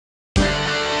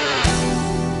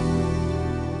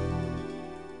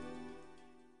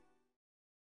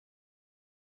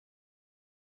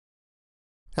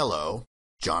Hello,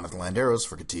 Jonathan Landeros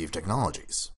for Ketiv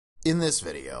Technologies. In this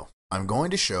video, I'm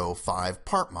going to show 5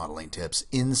 part modeling tips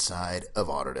inside of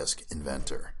Autodesk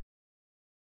Inventor.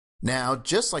 Now,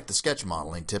 just like the sketch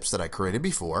modeling tips that I created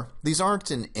before, these aren't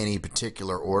in any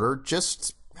particular order,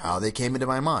 just how they came into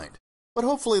my mind. But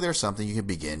hopefully there's something you can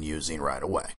begin using right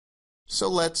away. So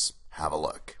let's have a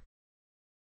look.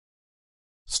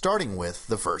 Starting with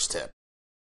the first tip.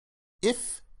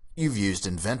 If you've used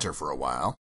Inventor for a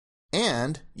while,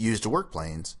 and used work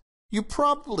planes, you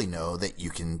probably know that you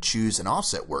can choose an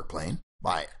offset work plane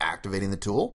by activating the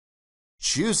tool,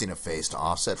 choosing a face to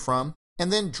offset from,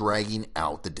 and then dragging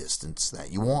out the distance that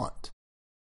you want.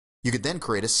 You could then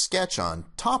create a sketch on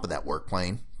top of that work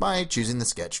plane by choosing the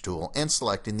sketch tool and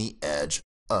selecting the edge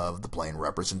of the plane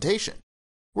representation.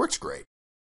 Works great.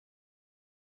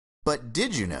 But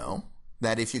did you know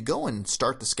that if you go and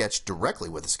start the sketch directly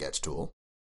with the sketch tool,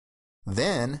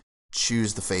 then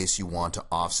choose the face you want to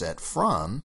offset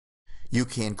from, you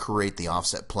can create the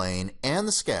offset plane and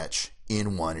the sketch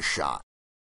in one shot.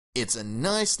 It's a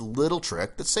nice little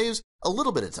trick that saves a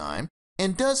little bit of time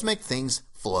and does make things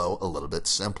flow a little bit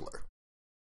simpler.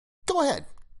 Go ahead,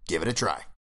 give it a try.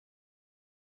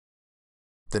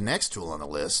 The next tool on the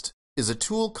list is a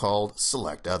tool called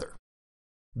Select Other.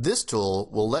 This tool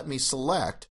will let me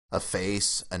select a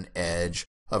face, an edge,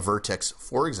 a vertex,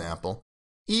 for example,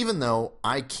 even though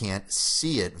I can't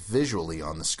see it visually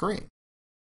on the screen.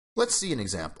 Let's see an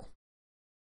example.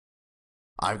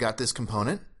 I've got this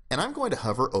component, and I'm going to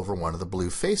hover over one of the blue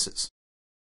faces.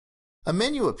 A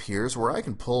menu appears where I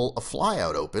can pull a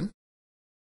flyout open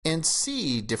and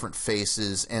see different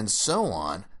faces and so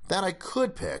on that I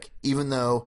could pick, even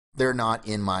though they're not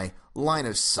in my line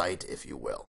of sight, if you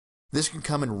will. This can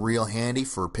come in real handy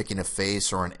for picking a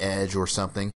face or an edge or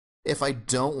something if I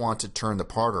don't want to turn the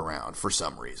part around for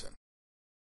some reason.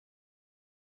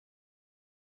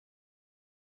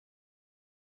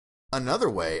 Another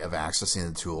way of accessing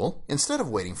the tool, instead of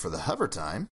waiting for the hover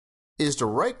time, is to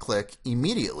right-click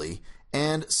immediately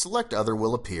and Select Other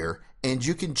will appear, and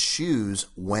you can choose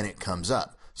when it comes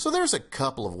up. So there's a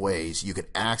couple of ways you can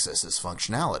access this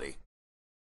functionality.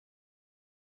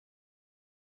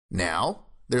 Now,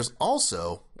 there's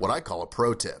also what I call a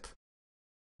pro tip.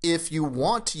 If you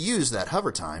want to use that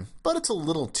hover time, but it's a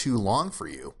little too long for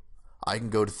you, I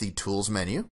can go to the Tools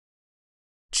menu,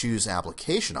 choose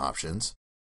Application Options,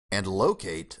 and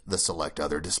locate the Select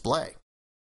Other display.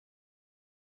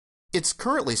 It's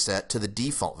currently set to the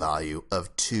default value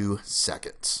of 2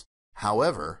 seconds.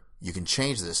 However, you can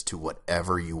change this to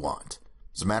whatever you want.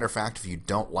 As a matter of fact, if you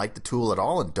don't like the tool at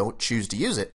all and don't choose to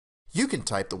use it, you can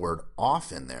type the word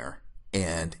off in there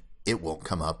and it won't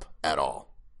come up at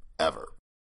all, ever.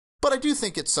 But I do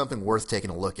think it's something worth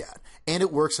taking a look at, and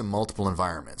it works in multiple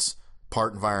environments: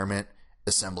 part environment,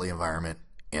 assembly environment,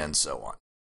 and so on.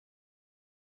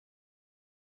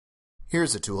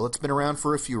 Here's a tool that's been around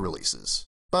for a few releases,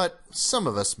 but some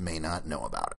of us may not know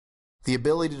about it: the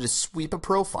ability to sweep a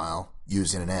profile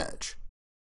using an edge.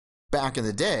 Back in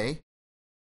the day,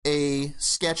 a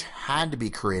sketch had to be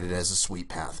created as a sweep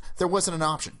path. There wasn't an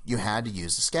option. You had to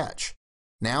use the sketch.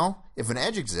 Now, if an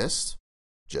edge exists,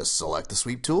 just select the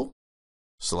sweep tool,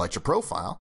 select your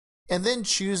profile, and then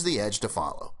choose the edge to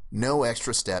follow. No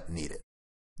extra step needed.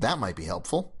 That might be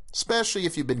helpful, especially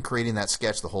if you've been creating that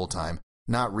sketch the whole time,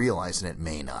 not realizing it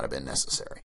may not have been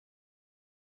necessary.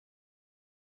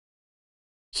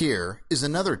 Here is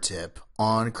another tip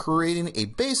on creating a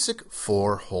basic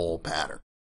 4-hole pattern.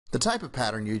 The type of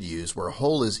pattern you'd use where a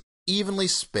hole is evenly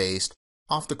spaced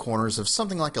off the corners of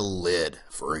something like a lid,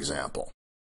 for example.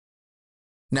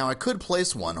 Now, I could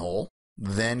place one hole,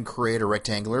 then create a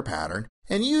rectangular pattern,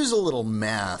 and use a little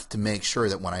math to make sure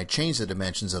that when I change the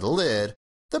dimensions of the lid,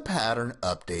 the pattern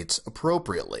updates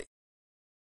appropriately.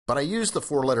 But I use the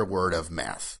 4-letter word of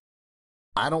math.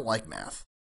 I don't like math.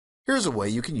 Here's a way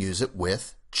you can use it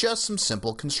with just some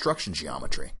simple construction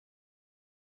geometry.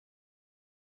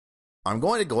 I'm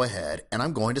going to go ahead and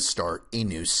I'm going to start a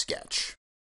new sketch.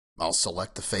 I'll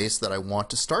select the face that I want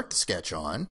to start the sketch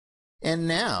on, and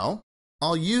now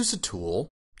I'll use a tool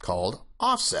called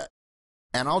Offset,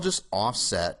 and I'll just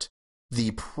offset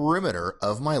the perimeter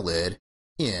of my lid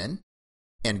in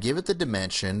and give it the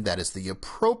dimension that is the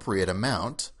appropriate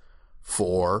amount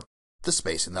for the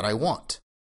spacing that I want.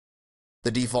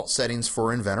 The default settings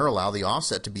for Inventor allow the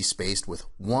offset to be spaced with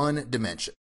 1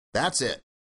 dimension. That's it.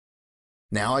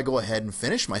 Now I go ahead and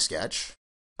finish my sketch.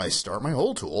 I start my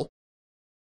hole tool,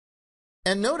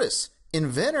 and notice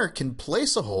Inventor can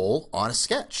place a hole on a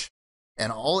sketch,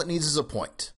 and all it needs is a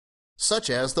point, such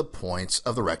as the points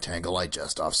of the rectangle I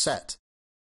just offset.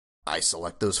 I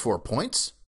select those 4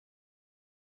 points,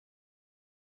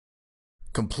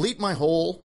 complete my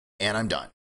hole, and I'm done.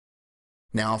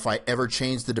 Now, if I ever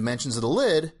change the dimensions of the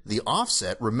lid, the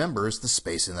offset remembers the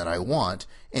spacing that I want,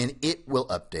 and it will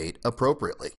update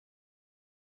appropriately.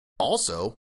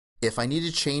 Also, if I need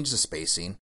to change the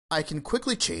spacing, I can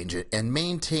quickly change it and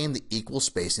maintain the equal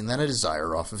spacing that I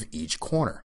desire off of each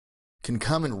corner. Can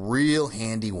come in real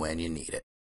handy when you need it.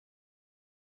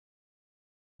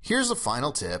 Here's a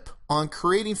final tip on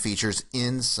creating features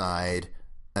inside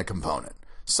a component,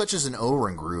 such as an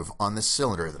O-ring groove on the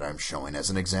cylinder that I'm showing as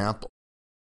an example.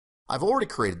 I've already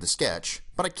created the sketch,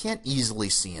 but I can't easily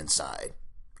see inside.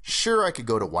 Sure, I could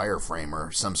go to wireframe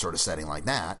or some sort of setting like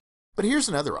that, but here's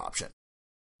another option.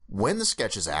 When the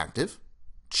sketch is active,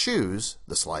 choose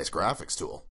the Slice Graphics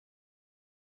tool.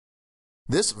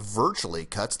 This virtually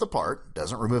cuts the part,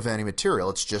 doesn't remove any material,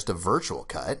 it's just a virtual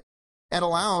cut, and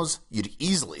allows you to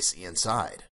easily see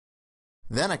inside.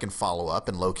 Then I can follow up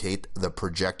and locate the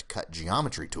Project Cut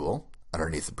Geometry tool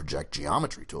underneath the Project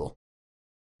Geometry tool,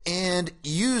 and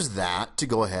use that to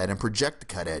go ahead and project the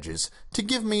cut edges to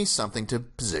give me something to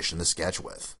position the sketch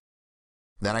with.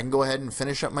 Then I can go ahead and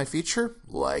finish up my feature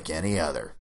like any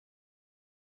other.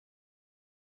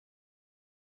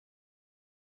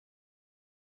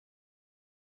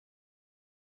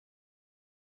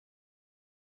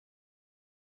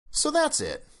 So that's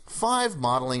it. 5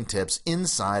 modeling tips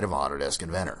inside of Autodesk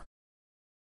Inventor.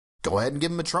 Go ahead and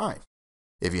give them a try.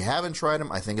 If you haven't tried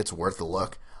them, I think it's worth a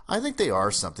look. I think they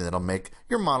are something that'll make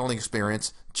your modeling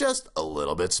experience just a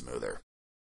little bit smoother.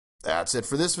 That's it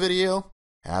for this video.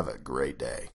 Have a great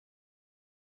day.